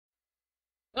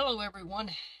Hello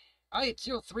everyone,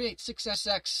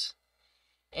 i803866SX,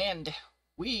 and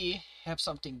we have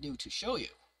something new to show you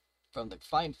from the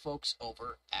fine folks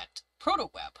over at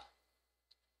ProtoWeb.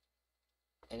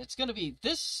 And it's going to be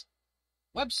this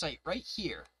website right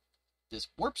here, this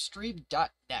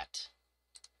warpstream.net.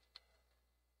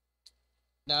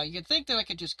 Now, you'd think that I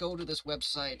could just go to this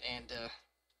website and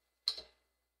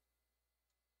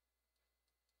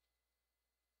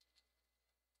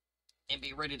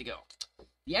be ready to go.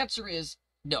 The answer is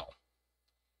no.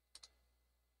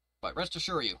 But rest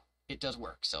assure you, it does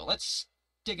work. So let's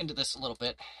dig into this a little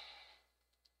bit.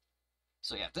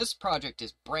 So yeah, this project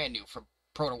is brand new from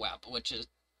ProtoWeb, which is,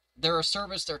 they're a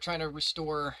service they're trying to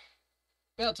restore,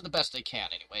 well, to the best they can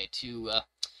anyway, to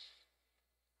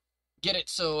get it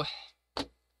so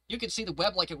you can see the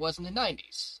web like it was in the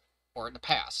 90s, or in the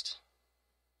past.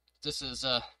 This is,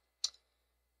 as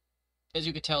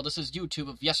you can tell, this is YouTube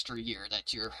of yesteryear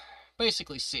that you're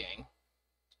basically seeing.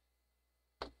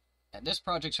 And this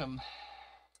project's from,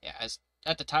 yeah, as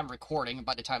at the time of recording,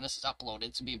 by the time this is uploaded,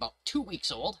 it's going to be about 2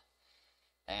 weeks old.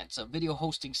 And it's a video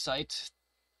hosting site.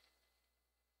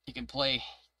 You can play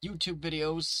YouTube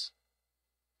videos,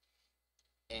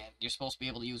 and you're supposed to be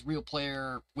able to use Real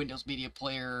Player, Windows Media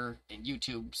Player, and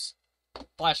YouTube's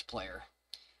Flash Player.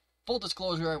 Full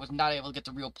disclosure, I was not able to get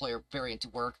the Real Player variant to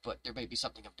work, but there may be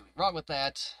something I'm doing wrong with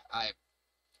that.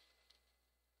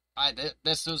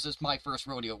 This was my first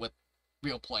rodeo with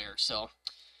Real Player, so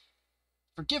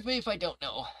forgive me if I don't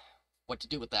know what to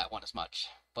do with that one as much.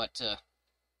 But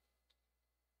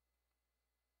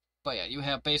yeah, you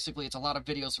have basically, it's a lot of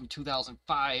videos from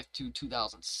 2005 to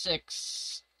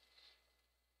 2006,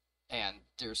 and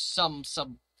there's some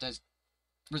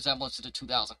resemblance to the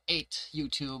 2008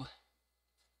 YouTube,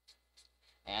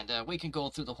 and we can go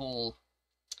through the whole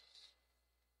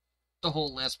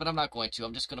list, but I'm not going to.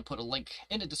 I'm just going to put a link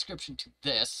in the description to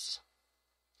this,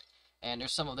 and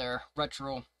there's some of their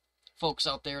retro folks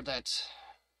out there that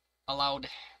allowed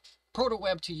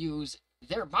ProtoWeb to use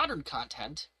their modern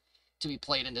content to be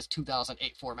played in this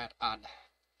 2008 format on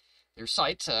their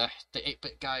site. The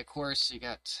 8-Bit Guy, of course. You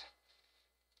got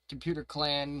Computer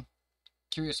Clan,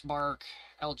 Curious Mark,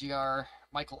 LGR,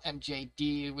 Michael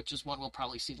MJD, which is one we'll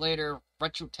probably see later.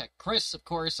 Retro Tech Chris, of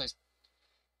course. I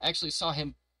actually saw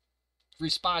him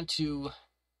respond to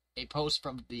a post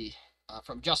from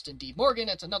from Justin D. Morgan.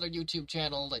 It's another YouTube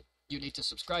channel that you need to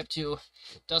subscribe to.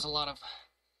 Does a lot of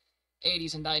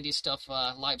 80s and 90s stuff,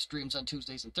 live streams on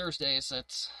Tuesdays and Thursdays.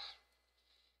 That's,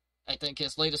 I think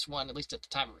his latest one, at least at the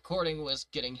time of recording, was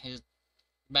getting his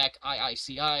Mac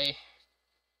IICI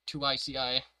to ICI,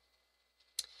 and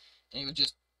he was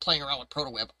just playing around with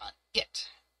ProtoWeb on it.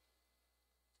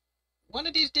 One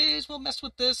of these days we'll mess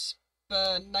with this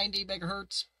 90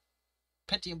 megahertz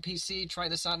Pentium PC, try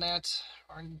this on that,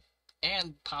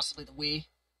 and possibly the Wii.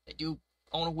 They do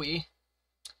own a Wii.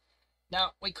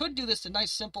 Now, we could do this a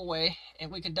nice simple way, and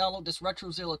we can download this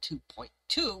RetroZilla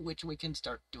 2.2, which we can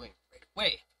start doing right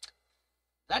away.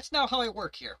 That's now how I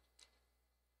work here,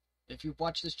 if you've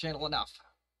watched this channel enough.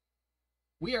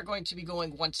 We are going to be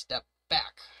going one step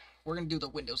back. We're going to do the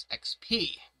Windows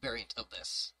XP variant of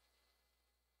this.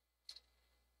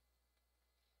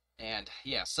 And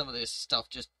yeah, some of this stuff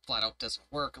just flat out doesn't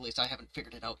work. At least I haven't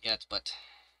figured it out yet, but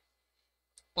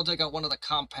we'll take out one of the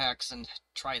compacts and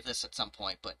try this at some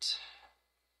point. But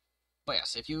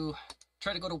yes, if you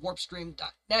try to go to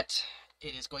warpstream.net,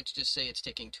 it is going to just say it's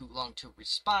taking too long to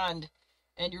respond,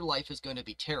 and your life is going to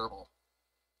be terrible.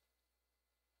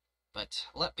 But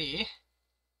I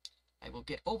will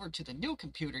get over to the new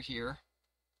computer here,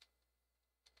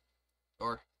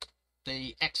 or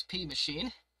the XP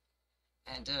machine,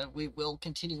 and we will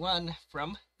continue on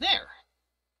from there.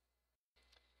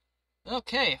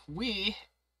 Okay, we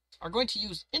are going to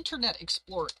use Internet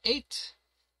Explorer 8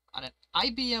 on an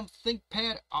IBM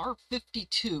ThinkPad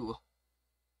R52.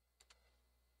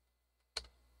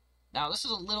 Now, this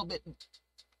is a little bit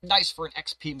nice for an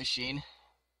XP machine.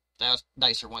 There's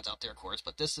nicer ones out there, of course,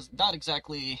 but this is not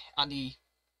exactly on the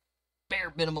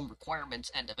bare minimum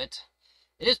requirements end of it.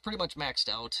 It is pretty much maxed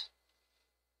out,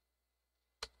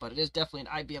 but it is definitely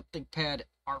an IBM ThinkPad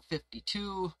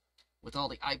R52 with all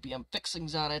the IBM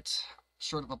fixings on it,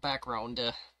 short of a background.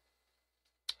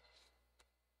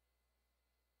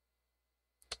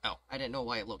 Oh, I didn't know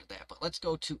why I loaded that, but let's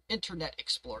go to Internet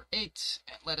Explorer 8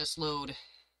 and let us load.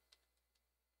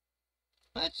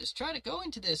 Let's just try to go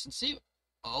into this and see.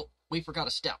 Oh, we forgot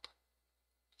a step.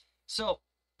 So,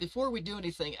 before we do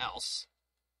anything else,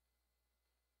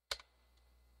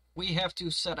 we have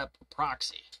to set up a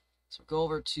proxy. So go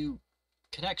over to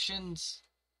Connections.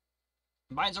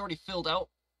 Mine's already filled out,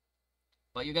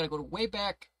 but you got to go to way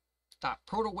back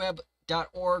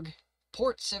www.protoweb.org,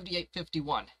 port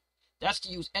 7851. That's to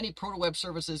use any ProtoWeb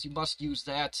services. You must use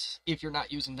that if you're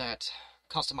not using that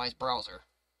customized browser.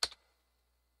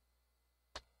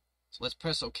 So let's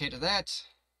press OK to that.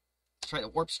 Let's try the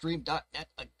warpstream.net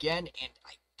again, and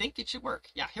I think it should work.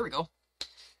 Yeah, here we go.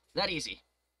 That easy.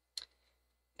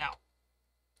 Now,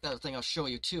 another thing I'll show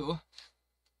you too.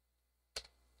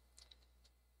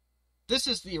 This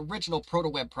is the original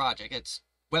ProtoWeb project. It's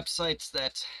websites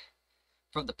that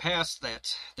from the past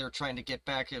that they're trying to get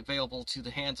back available to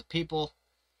the hands of people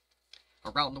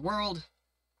around the world.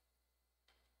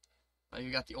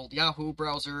 You got the old Yahoo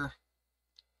browser.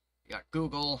 You got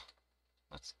Google.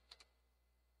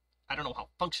 I don't know how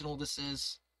functional this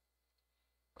is.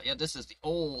 But yeah, this is the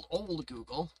old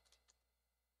Google.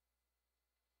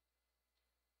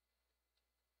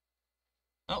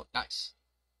 Oh, nice.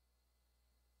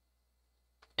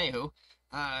 Anywho,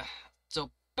 so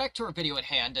back to our video at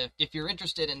hand. If you're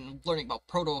interested in learning about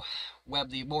ProtoWeb,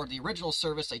 the original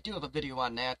service, I do have a video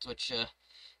on that, which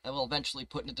I will eventually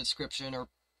put in the description or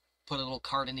put a little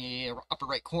card in the upper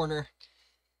right corner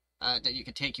that you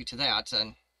can take you to that.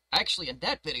 And actually, in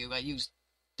that video, I used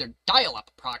their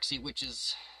dial-up proxy, which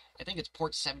is, I think it's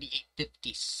port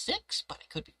 7856, but I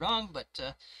could be wrong.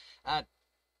 But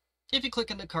if you click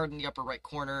on the card in the upper right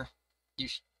corner,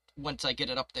 once I get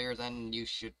it up there, then you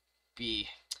should be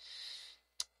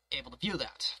able to view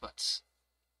that. But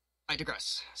I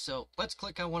digress. So let's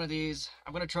click on one of these.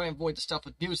 I'm going to try and avoid the stuff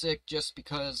with music just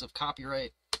because of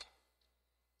copyright.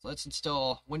 So let's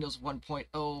install Windows 1.0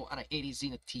 on an 80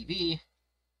 Zenith TV.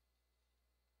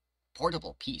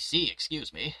 Portable PC,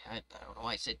 excuse me. I don't know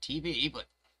why I said TV, but...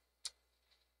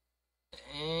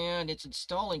 And it's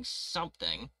installing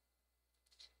something.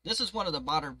 This is one of the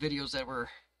modern videos that were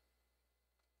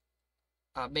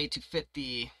made to fit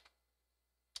the,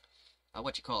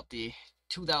 the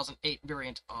 2008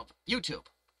 variant of YouTube.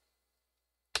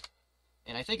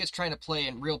 And I think it's trying to play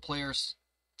in real players,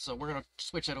 so we're going to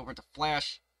switch that over to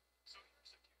Flash.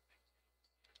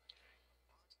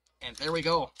 And there we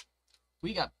go.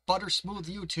 We got butter smooth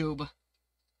YouTube on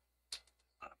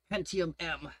a Pentium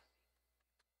M.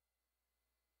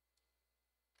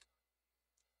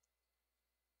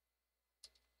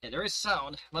 And there is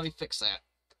sound. Let me fix that.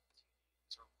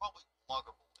 Probably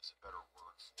pluggable is a better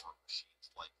word for machines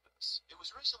like this. It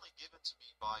was recently given to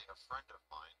me by a friend of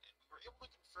mine, and we were able to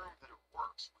confirm that it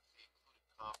works with the included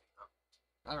copy of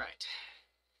it. Alright.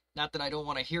 Not that I don't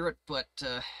want to hear it, but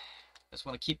I just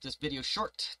want to keep this video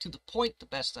short, to the point, the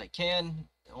best I can.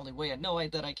 The only way I know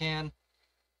that I can.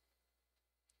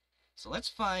 So let's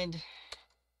find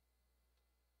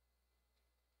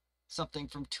something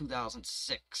from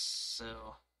 2006.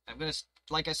 So I'm going to,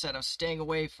 like I said, I'm staying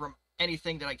away from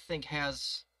anything that I think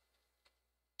has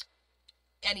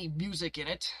any music in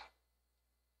it.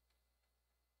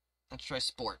 Let's try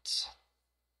sports.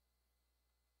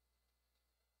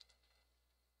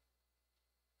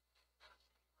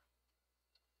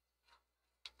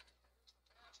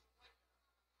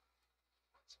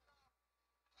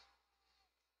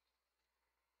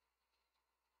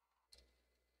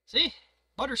 See?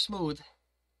 Butter smooth.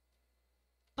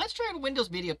 Let's try a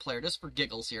Windows Media Player just for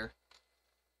giggles here.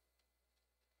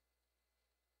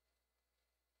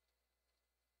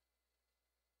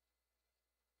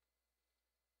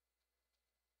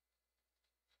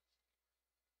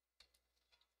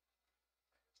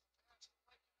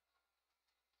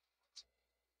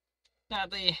 Now,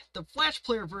 the Flash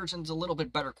Player version's a little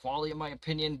bit better quality in my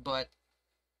opinion, but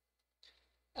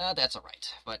that's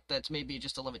alright. But that's maybe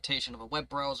just a limitation of a web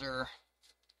browser.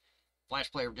 Flash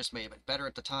Player just may have been better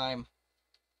at the time.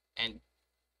 And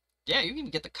yeah, you can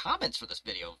get the comments for this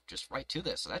video just right to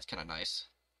this, so that's kind of nice.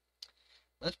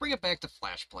 Let's bring it back to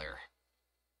Flash Player.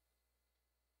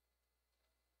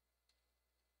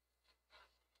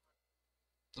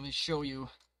 Let me show you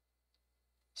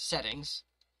settings.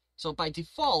 So by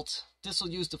default, this will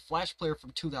use the Flash Player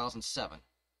from 2007.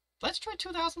 Let's try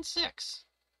 2006.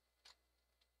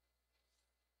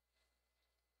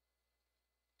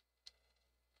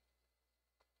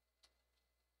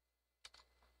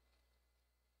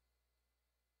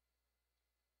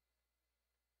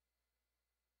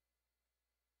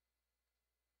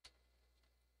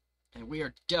 And we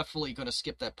are definitely going to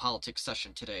skip that politics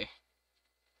session today.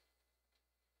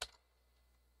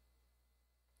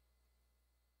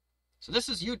 So this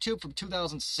is YouTube from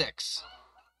 2006.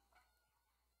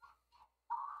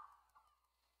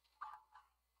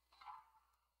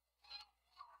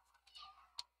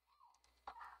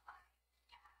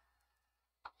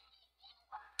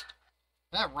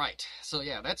 Alright, so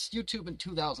yeah, that's YouTube in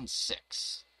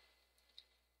 2006.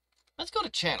 Let's go to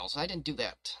channels. I didn't do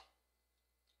that.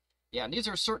 Yeah, and these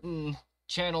are certain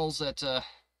channels that,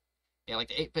 yeah, like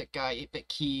the 8-Bit Guy, 8-Bit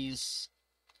Keys,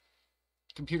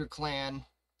 Computer Clan,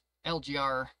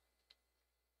 LGR,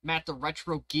 Matt the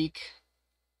Retro Geek.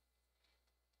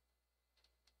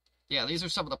 Yeah, these are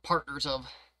some of the partners of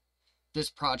this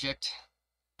project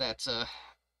that,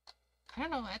 I don't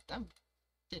know, I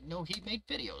didn't know he made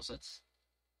videos. That's,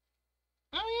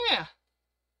 oh yeah,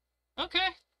 okay.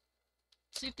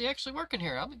 Let's see if they actually work in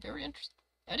here. I'll be very interested.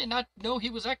 I did not know he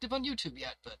was active on YouTube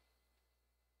yet, but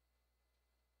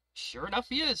sure enough,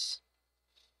 he is.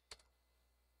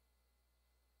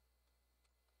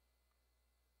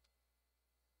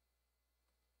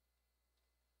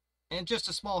 And just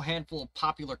a small handful of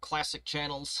popular classic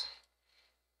channels.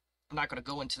 I'm not going to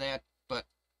go into that, but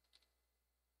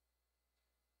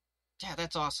yeah,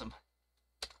 that's awesome.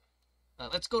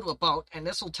 Let's go to About, and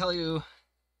this will tell you,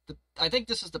 I think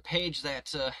this is the page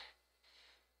that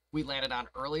we landed on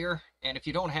earlier. And if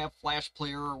you don't have Flash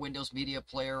Player or Windows Media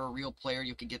Player or Real Player,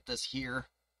 you can get this here.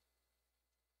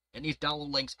 And these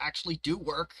download links actually do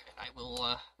work, and I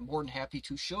will more than happy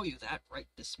to show you that right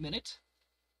this minute.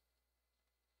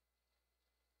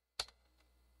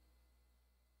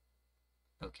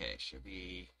 Okay, should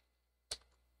be...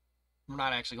 I'm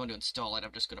not actually going to install it,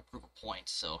 I'm just going to prove a point.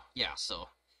 So, yeah, so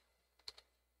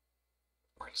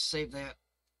we're going to save that.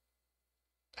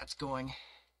 That's going.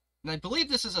 And I believe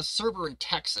this is a server in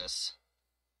Texas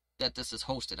that this is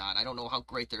hosted on. I don't know how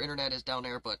great their internet is down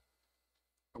there, but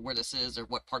or where this is or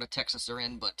what part of Texas they're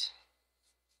in, but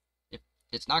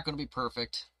it's not going to be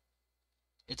perfect.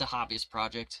 It's a hobbyist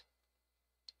project.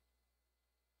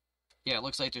 Yeah, it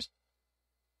looks like there's...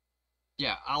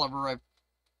 Yeah, Oliver I've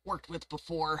worked with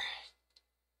before.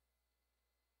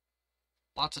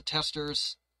 Lots of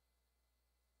testers.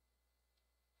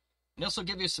 And this will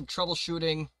give you some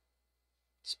troubleshooting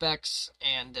specs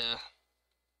and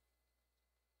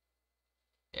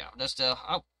yeah, just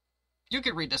you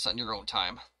can read this on your own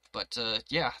time. But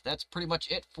yeah, that's pretty much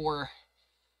it for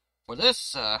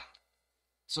this.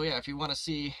 So yeah, if you want to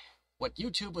see what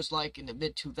YouTube was like in the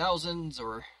mid-2000s,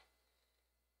 or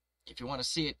if you want to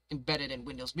see it embedded in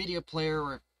Windows Media Player,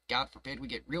 or God forbid we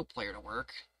get Real Player to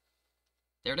work,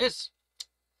 there it is.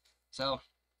 So,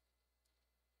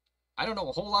 I don't know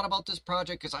a whole lot about this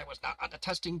project because I was not on the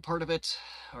testing part of it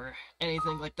or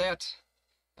anything like that.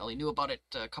 I only knew about it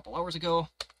a couple hours ago.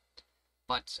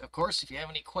 But, of course, if you have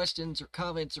any questions or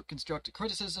comments or constructive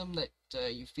criticism that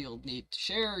you feel need to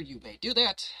share, you may do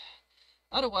that.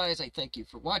 Otherwise, I thank you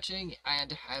for watching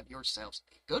and have yourselves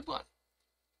a good one.